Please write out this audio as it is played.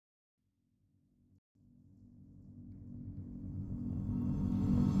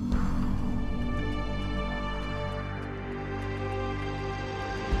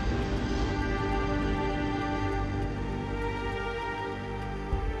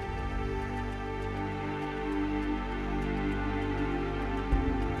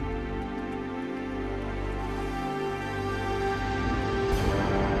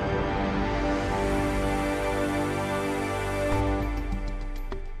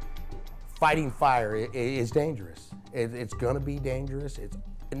Fighting fire is dangerous. It's gonna be dangerous.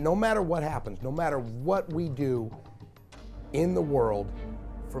 No matter what happens, no matter what we do in the world,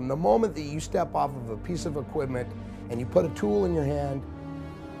 from the moment that you step off of a piece of equipment and you put a tool in your hand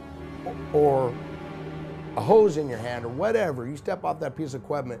or a hose in your hand or whatever, you step off that piece of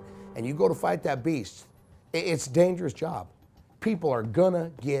equipment and you go to fight that beast, it's a dangerous job. People are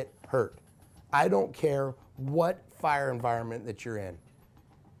gonna get hurt. I don't care what fire environment that you're in.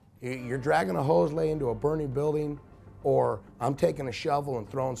 You're dragging a hose lay into a burning building, or I'm taking a shovel and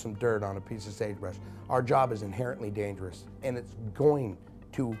throwing some dirt on a piece of sagebrush. Our job is inherently dangerous, and it's going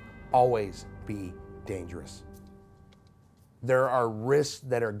to always be dangerous. There are risks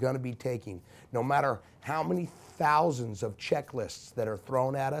that are going to be taken. No matter how many thousands of checklists that are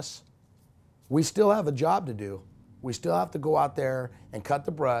thrown at us, we still have a job to do. We still have to go out there and cut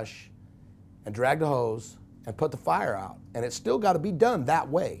the brush and drag the hose and put the fire out. And it's still got to be done that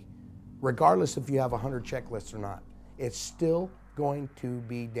way, regardless if you have 100 checklists or not. It's still going to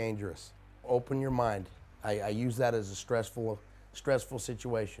be dangerous. Open your mind. I use that as a stressful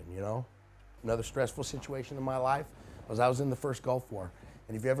situation, you know? Another stressful situation in my life was I was in the first Gulf War.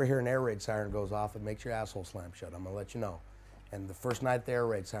 And if you ever hear an air raid siren goes off, it makes your asshole slam shut. I'm gonna let you know. And the first night the air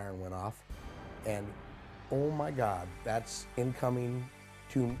raid siren went off, and oh my God, that's incoming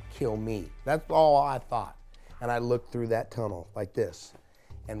to kill me. That's all I thought. And I looked through that tunnel like this,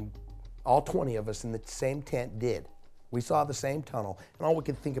 and all 20 of us in the same tent did. We saw the same tunnel, and all we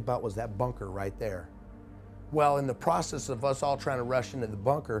could think about was that bunker right there. Well, in the process of us all trying to rush into the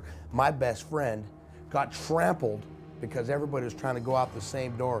bunker, my best friend got trampled because everybody was trying to go out the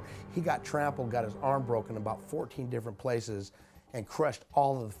same door. He got trampled, got his arm broken in about 14 different places, and crushed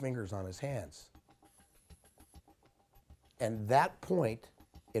all of the fingers on his hands. And that point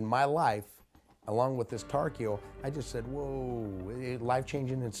in my life, along with this Tarkio, I just said, whoa,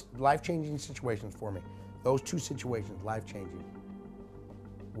 life-changing situations for me. Those two situations, life-changing.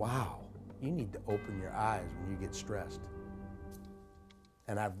 Wow, you need to open your eyes when you get stressed.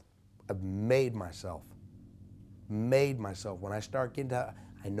 And I've made myself, when I start getting to,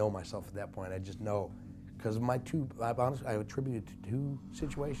 I know myself at that point, I just know. Because of my I attribute it to two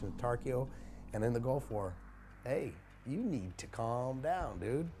situations, Tarkio and in the Gulf War. Hey, you need to calm down,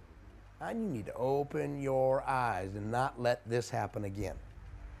 dude. And you need to open your eyes and not let this happen again.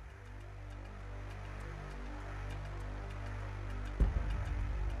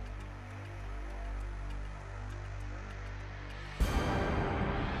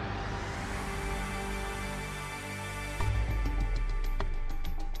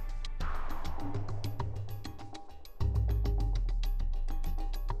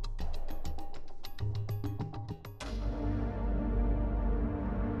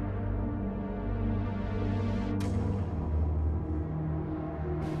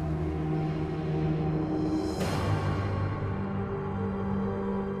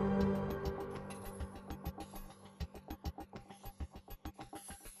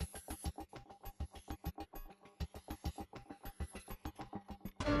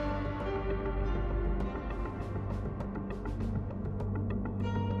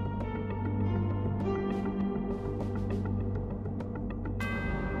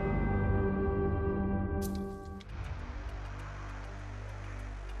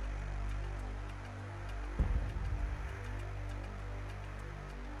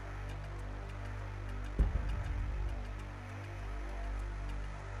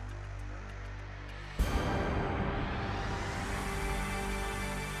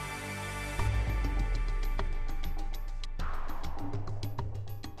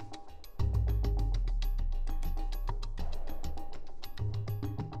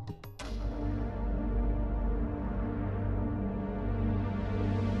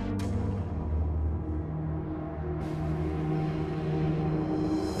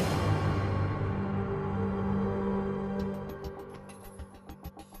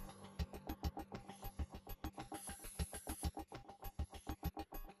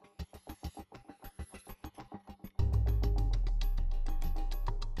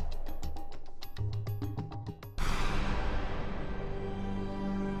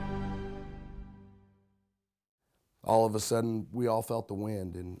 All of a sudden, we all felt the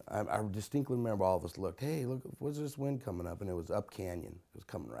wind, and I distinctly remember all of us looked, hey, look, what's this wind coming up? And it was up canyon. It was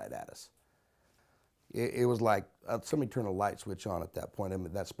coming right at us. It was like somebody turned a light switch on at that point, and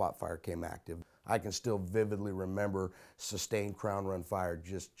that spot fire came active. I can still vividly remember sustained crown run fire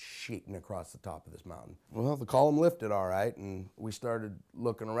just sheeting across the top of this mountain. Well, the column lifted all right, and we started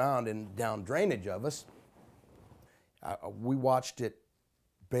looking around, and down drainage of us, we watched it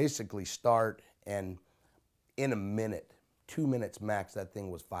basically start, and in a minute, 2 minutes max, that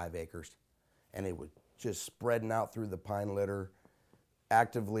thing was 5 acres. and it was just spreading out through the pine litter.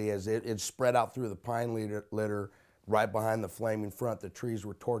 Actively as it spread out through the pine litter right behind the flaming front, the trees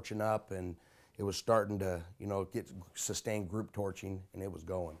were torching up, and it was starting to, you know, get sustained group torching, and it was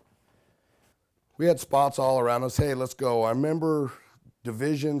going. We had spots all around us. Hey, let's go. I remember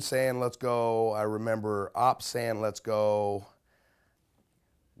division saying, let's go. I remember ops saying, let's go.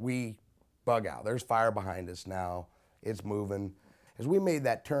 We bug out. There's fire behind us now. It's moving. As we made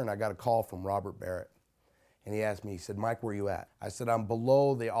that turn, I got a call from Robert Barrett. And he asked me, he said, Mike, where you at? I said, I'm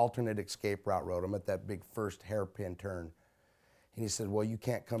below the alternate escape route road. I'm at that big first hairpin turn. And he said, well, you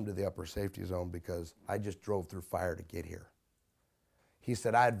can't come to the upper safety zone because I just drove through fire to get here. He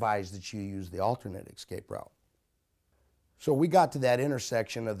said, I advise that you use the alternate escape route. So we got to that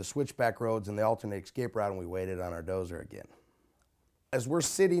intersection of the switchback roads and the alternate escape route, and we waited on our dozer again. As we're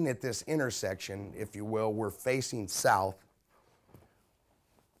sitting at this intersection, if you will, we're facing south.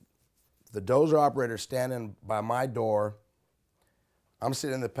 The dozer operator standing by my door. I'm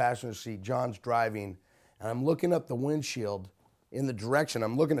sitting in the passenger seat, John's driving, and I'm looking up the windshield in the direction.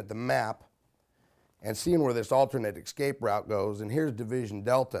 I'm looking at the map and seeing where this alternate escape route goes, and here's Division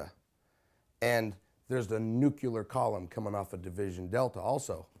Delta. And there's a nuclear column coming off of Division Delta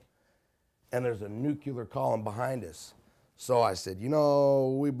also. And there's a nuclear column behind us. So I said, you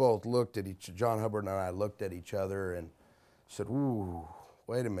know, we both looked at John Hubbard and I looked at each other and said, ooh,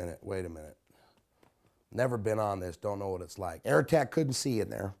 wait a minute. Never been on this, don't know what it's like. Air attack couldn't see in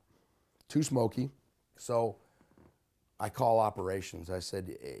there, too smoky. So I call operations. I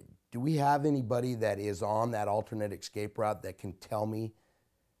said, do we have anybody that is on that alternate escape route that can tell me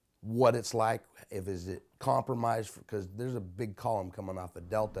what it's like? Is it compromised? Because there's a big column coming off of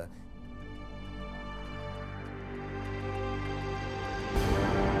Delta.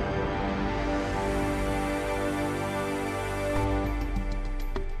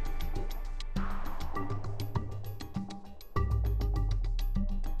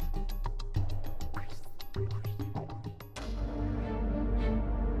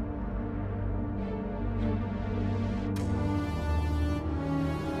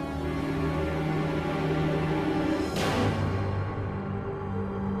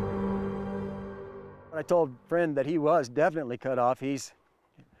 I told friend that he was definitely cut off. And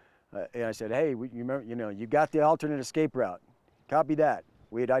I said, hey, you remember, you know, you got the alternate escape route. Copy that.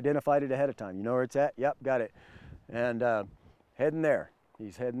 We had identified it ahead of time. You know where it's at? Yep, got it. And heading there.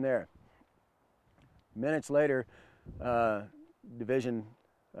 He's heading there. Minutes later, division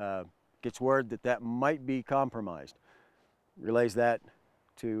gets word that that might be compromised. Relays that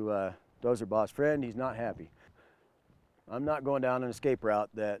to dozer boss friend. He's not happy. I'm not going down an escape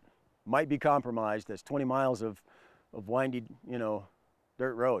route that might be compromised. That's 20 miles of windy, you know,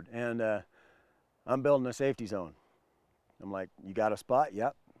 dirt road. And I'm building a safety zone. I'm like, you got a spot?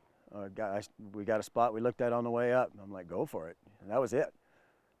 Yep. We got a spot we looked at on the way up. I'm like, go for it. And that was it.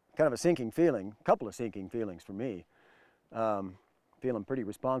 Kind of a sinking feeling, a couple of sinking feelings for me. Feeling pretty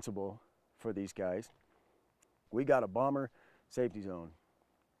responsible for these guys. We got a bomber safety zone.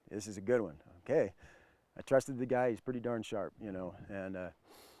 This is a good one. Okay. I trusted the guy. He's pretty darn sharp, you know, and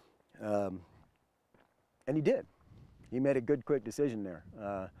he did. He made a good, quick decision there.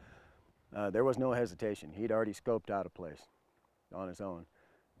 There was no hesitation. He'd already scoped out a place on his own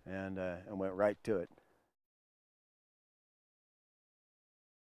and went right to it.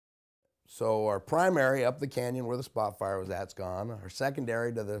 So our primary up the canyon where the spot fire was at's gone. Our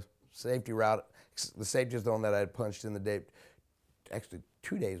secondary to the safety route, the safety zone that I had punched in the day, actually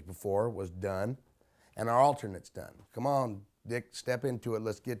 2 days before, was done. And our alternate's done. Come on, Dick, step into it.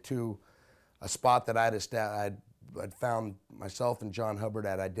 Let's get to a spot that I'd found myself and John Hubbard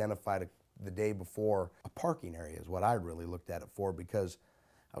had identified the day before. A parking area is what I really looked at it for, because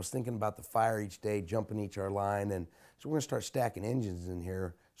I was thinking about the fire each day, jumping each our line, and so we're gonna start stacking engines in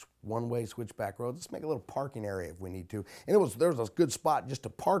here. One-way switchback roads. Let's make a little parking area if we need to. And there was a good spot just to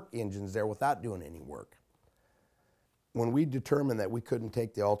park engines there without doing any work. When we determined that we couldn't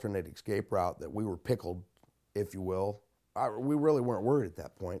take the alternate escape route, that we were pickled, if you will, we really weren't worried at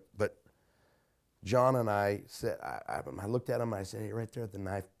that point. But John and I said, I looked at him and I said, hey, right there at the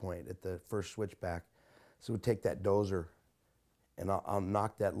knife point, at the first switchback, so we'll take that dozer and I'll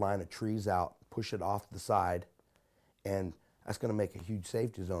knock that line of trees out, push it off the side, and that's gonna make a huge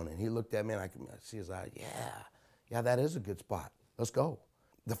safety zone. And he looked at me and I could see his eye, yeah, that is a good spot. Let's go.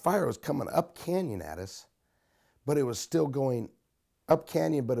 The fire was coming up canyon at us, but it was still going up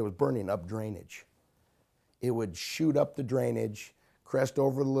canyon, but it was burning up drainage. It would shoot up the drainage, crest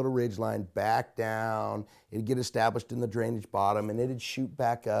over the little ridge line, back down. It'd get established in the drainage bottom, and it'd shoot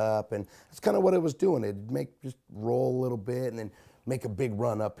back up. And that's kind of what it was doing. It'd just roll a little bit and then make a big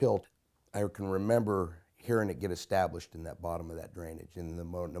run uphill. I can remember hearing it get established in that bottom of that drainage in the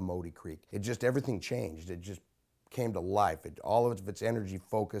Namodi Creek. It just, everything changed. It just came to life. All of its energy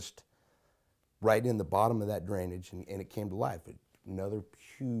focused right in the bottom of that drainage, and it came to life. Another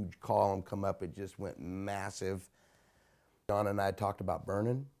huge column come up. It just went massive. John and I talked about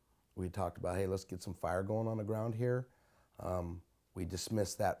burning. We talked about, hey, let's get some fire going on the ground here. We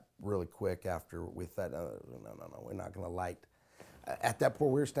dismissed that really quick after we thought, no, we're not going to light. At that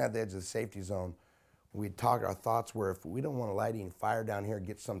point, we were standing at the edge of the safety zone. We talked, our thoughts were, if we don't want to light any fire down here,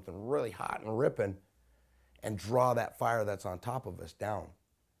 get something really hot and ripping and draw that fire that's on top of us down.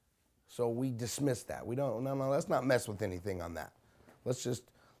 So we dismissed that. We don't, no, let's not mess with anything on that. Let's just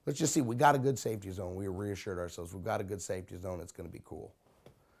see, we got a good safety zone. We reassured ourselves, we've got a good safety zone, it's going to be cool.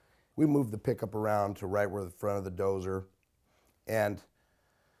 We moved the pickup around to right where the front of the dozer, and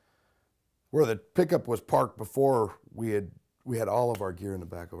where the pickup was parked before, we had all of our gear in the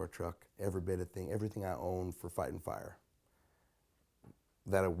back of our truck, every bit of thing, everything I owned for fighting fire.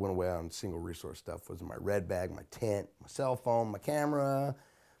 That went away on single resource stuff was in my red bag, my tent, my cell phone, my camera,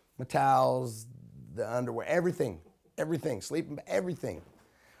 my towels, the underwear, everything, sleeping, everything.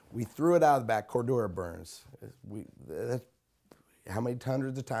 We threw it out of the back. Cordura burns. That's how many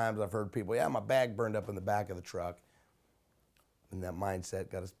hundreds of times I've heard people, yeah, my bag burned up in the back of the truck. And that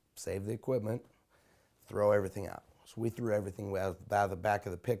mindset, got to save the equipment, throw everything out. So we threw everything out of the back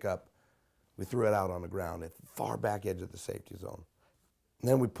of the pickup. We threw it out on the ground at the far back edge of the safety zone. And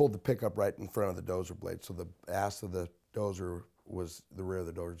then we pulled the pickup right in front of the dozer blade. So the ass of the dozer was, the rear of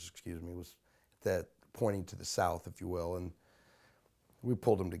the dozer, excuse me, was that pointing to the south, if you will. And we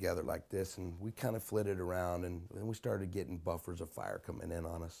pulled them together like this, and we kind of flitted around, and then we started getting buffers of fire coming in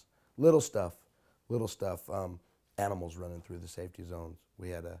on us. Little stuff. Animals running through the safety zones. We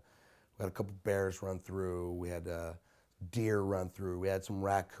had a couple bears run through. We had deer run through. We had some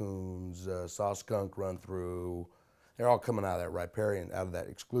raccoons. Saw a skunk run through. They're all coming out of that riparian, out of that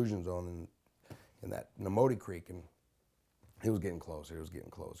exclusion zone in that Namodi Creek, and it was getting closer. It was getting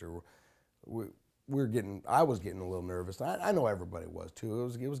closer. I was getting a little nervous. I know everybody was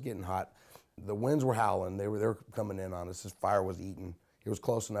too. It was getting hot. The winds were howling. They were coming in on us. This fire was eating. It was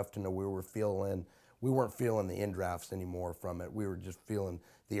close enough to know we weren't feeling the indrafts anymore from it. We were just feeling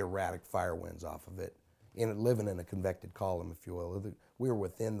the erratic fire winds off of it. Living in a convected column, if you will. We were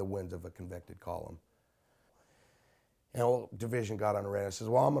within the winds of a convected column. And old division got on the radar and says,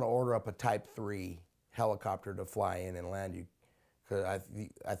 well, I'm going to order up a Type 3 helicopter to fly in and land you, because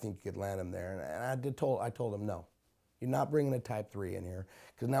I think you could land them there. And I told him, no, you're not bringing a Type 3 in here,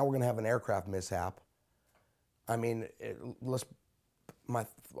 because now we're going to have an aircraft mishap. I mean,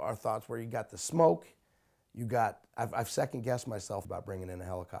 our thoughts were, you got the smoke, I've second guessed myself about bringing in a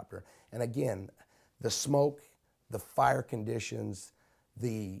helicopter. And again, the smoke, the fire conditions,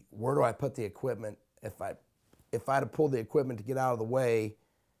 where do I put the equipment? If I'd have pulled the equipment to get out of the way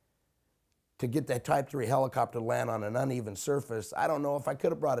to get that Type 3 helicopter to land on an uneven surface, I don't know if I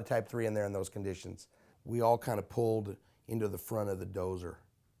could have brought a Type 3 in there in those conditions. We all kind of pulled into the front of the dozer.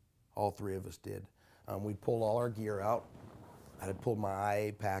 All three of us did. We pulled all our gear out. I had pulled my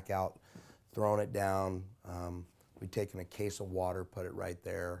IA pack out, thrown it down. We'd taken a case of water, put it right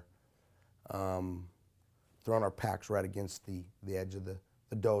there. Thrown our packs right against the edge of the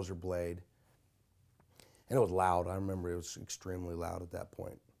dozer blade. And it was loud. I remember it was extremely loud at that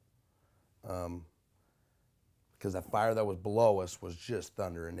point. Because that fire that was below us was just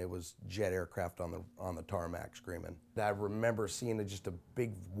thunder, and it was jet aircraft on the tarmac screaming. I remember seeing just a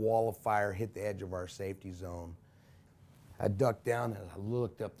big wall of fire hit the edge of our safety zone. I ducked down and I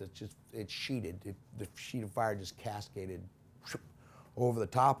looked up, it sheeted. The sheet of fire just cascaded over the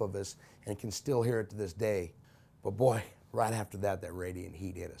top of us, and can still hear it to this day. But boy, right after that, that radiant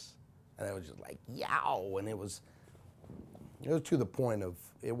heat hit us. And it was just like, yow, and it was to the point of,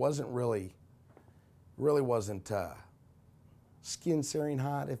 it wasn't really wasn't skin searing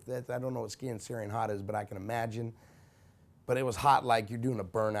hot. I don't know what skin searing hot is, but I can imagine. But it was hot like you're doing a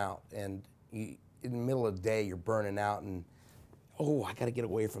burnout, and in the middle of the day, you're burning out, and oh, I got to get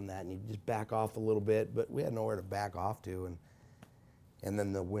away from that, and you just back off a little bit. But we had nowhere to back off to, and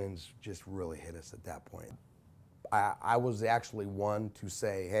then the winds just really hit us at that point. I was actually one to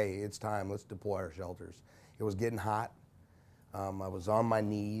say, hey, it's time, let's deploy our shelters. It was getting hot. I was on my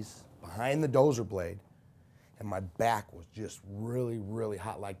knees behind the dozer blade, and my back was just really, really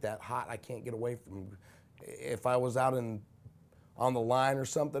hot, like that hot I can't get away from. If I was out on the line or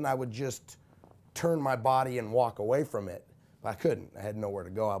something, I would just turn my body and walk away from it. But I couldn't. I had nowhere to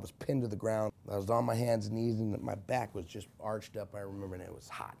go. I was pinned to the ground. I was on my hands and knees, and my back was just arched up. I remember, and it was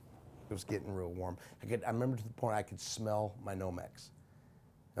hot. It was getting real warm. I remember to the point I could smell my Nomex.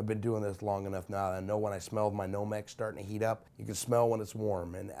 I've been doing this long enough now. I know when I smell my Nomex starting to heat up, you can smell when it's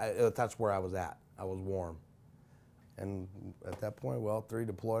warm, and that's where I was at. I was warm. And at that point, well, 3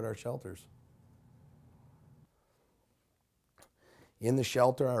 deployed our shelters. In the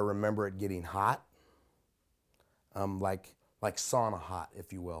shelter, I remember it getting hot, like sauna hot,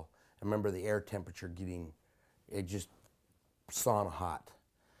 if you will. I remember the air temperature getting, it just sauna hot.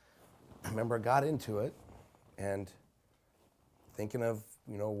 I remember I got into it and thinking of,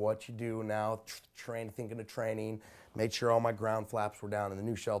 you know, what you do now, thinking of training, made sure all my ground flaps were down. In the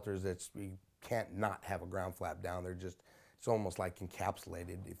new shelters, you can't not have a ground flap down. They're just, it's almost like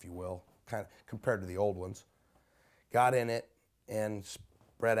encapsulated, if you will, kind of compared to the old ones. Got in it and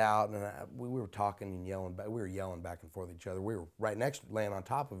spread out, and we were talking and yelling back. We were yelling back and forth at each other. We were right next, laying on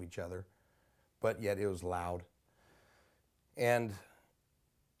top of each other, but yet it was loud. And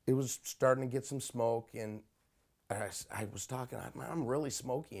it was starting to get some smoke, and I was talking, I'm really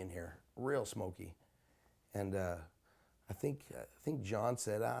smoky in here, real smoky. And I think John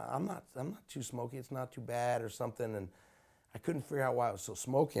said, I'm not too smoky, it's not too bad or something. And I couldn't figure out why I was so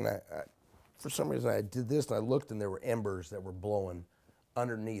smoky. And for some reason I did this, and I looked, and there were embers that were blowing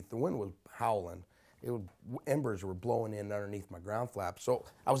underneath. The wind was howling. Embers were blowing in underneath my ground flap. So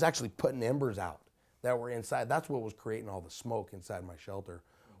I was actually putting embers out that were inside. That's what was creating all the smoke inside my shelter,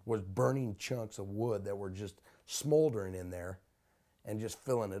 was burning chunks of wood that were just smoldering in there and just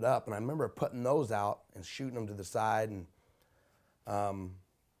filling it up. And I remember putting those out and shooting them to the side, and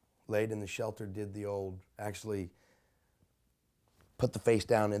laid in the shelter, did the old, actually put the face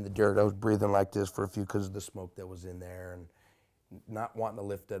down in the dirt. I was breathing like this for a few because of the smoke that was in there, and not wanting to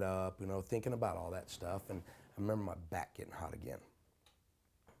lift it up, you know, thinking about all that stuff. And I remember my back getting hot again.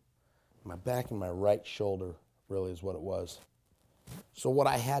 My back and my right shoulder really is what it was. So what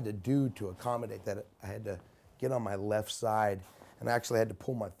I had to do to accommodate that, I had to get on my left side, and I actually had to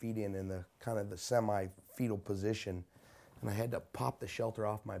pull my feet in the kind of the semi-fetal position, and I had to pop the shelter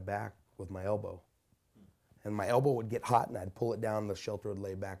off my back with my elbow. And my elbow would get hot, and I'd pull it down, and the shelter would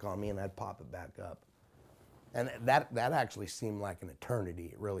lay back on me, and I'd pop it back up. And that actually seemed like an eternity.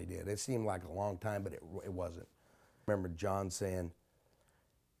 It really did. It seemed like a long time, but it wasn't. I remember John saying,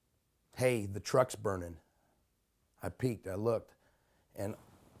 "Hey, the truck's burning." I peeked, I looked, and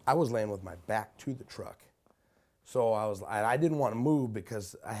I was laying with my back to the truck. So I didn't want to move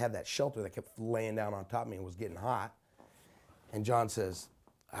because I had that shelter that kept laying down on top of me and was getting hot. And John says,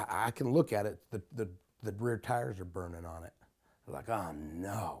 I can look at it, the rear tires are burning on it. I was like, oh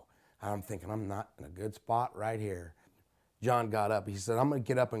no. I'm thinking, I'm not in a good spot right here. John got up. He said, I'm going to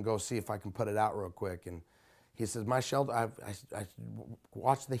get up and go see if I can put it out real quick. And he says, my shelter, I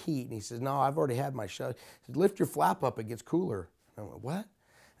watched the heat. And he says, no, I've already had my shelter. He said, lift your flap up, it gets cooler. And I went, what?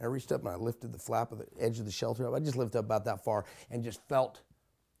 And I reached up and I lifted the flap of the edge of the shelter up. I just lifted up about that far and just felt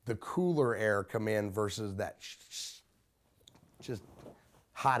the cooler air come in versus that just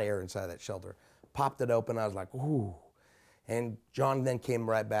hot air inside that shelter. Popped it open. I was like, ooh. And John then came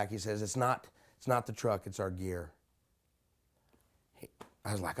right back. He says, it's not the truck, it's our gear.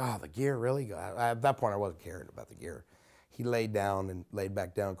 I was like, oh, the gear, really? At that point, I wasn't caring about the gear. He laid down and laid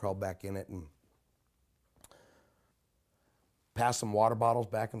back down, crawled back in it, and passed some water bottles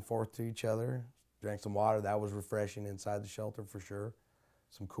back and forth to each other. Drank some water. That was refreshing inside the shelter for sure.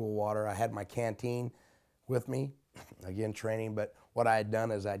 Some cool water. I had my canteen with me, again, training, but what I had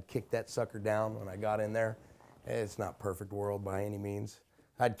done is I'd kicked that sucker down when I got in there. It's not perfect world by any means.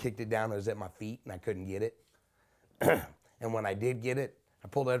 I'd kicked it down, it was at my feet, and I couldn't get it. And when I did get it, I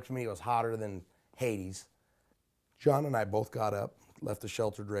pulled it up to me, it was hotter than Hades. John and I both got up, left the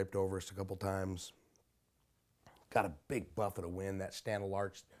shelter draped over us a couple times. Got a big buffet of wind. That stand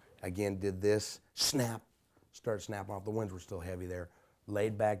larch, again, did this, snap, started snapping off. The winds were still heavy there.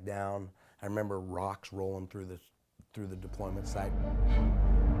 Laid back down. I remember rocks rolling through the deployment site.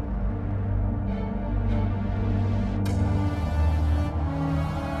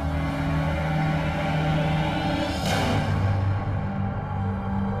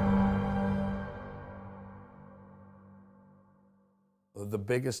 The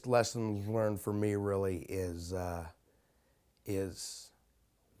biggest lesson learned for me really is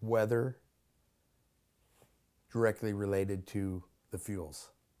weather directly related to the fuels.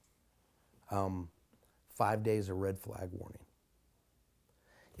 5 days of red flag warning.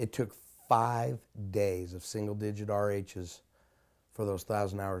 It took 5 days of single-digit RHs for those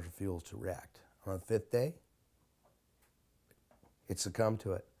 1,000 hours of fuels to react. On the 5th day, it succumbed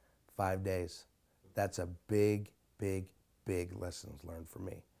to it. 5 days. That's a big, big, big lessons learned for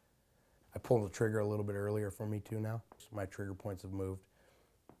me. I pulled the trigger a little bit earlier for me too now. My trigger points have moved.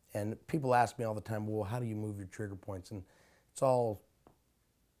 And people ask me all the time, well, how do you move your trigger points? And it's all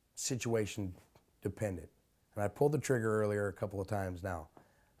situation dependent. And I pulled the trigger earlier a couple of times now.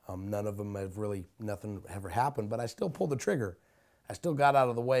 None of them have really, nothing ever happened, but I still pulled the trigger. I still got out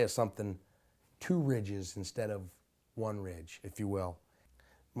of the way of something, 2 ridges instead of 1 ridge, if you will.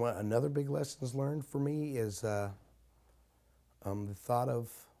 Another big lessons learned for me is the thought of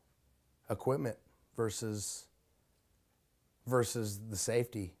equipment versus the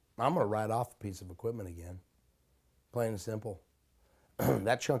safety. I'm gonna write off a piece of equipment again, plain and simple.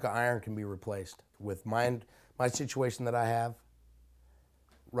 That chunk of iron can be replaced. With my situation that I have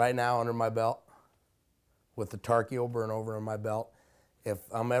right now under my belt, with the Tarkio burn over in my belt, if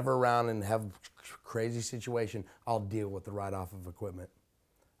I'm ever around and have a crazy situation, I'll deal with the write-off of equipment.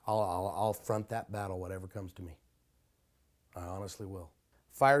 I'll front that battle, whatever comes to me. I honestly will.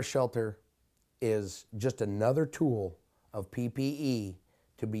 Fire shelter is just another tool of PPE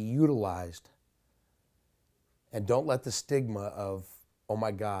to be utilized. And don't let the stigma of, oh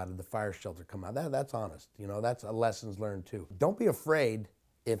my God, the fire shelter come out. That's honest. You know, that's a lessons learned too. Don't be afraid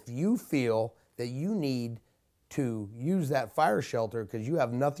if you feel that you need to use that fire shelter because you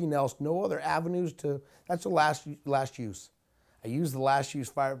have nothing else, no other avenues to, that's the last use. I used the last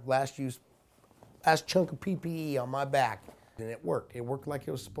chunk of PPE on my back, and it worked. It worked like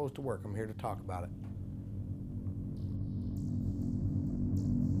it was supposed to work. I'm here to talk about it.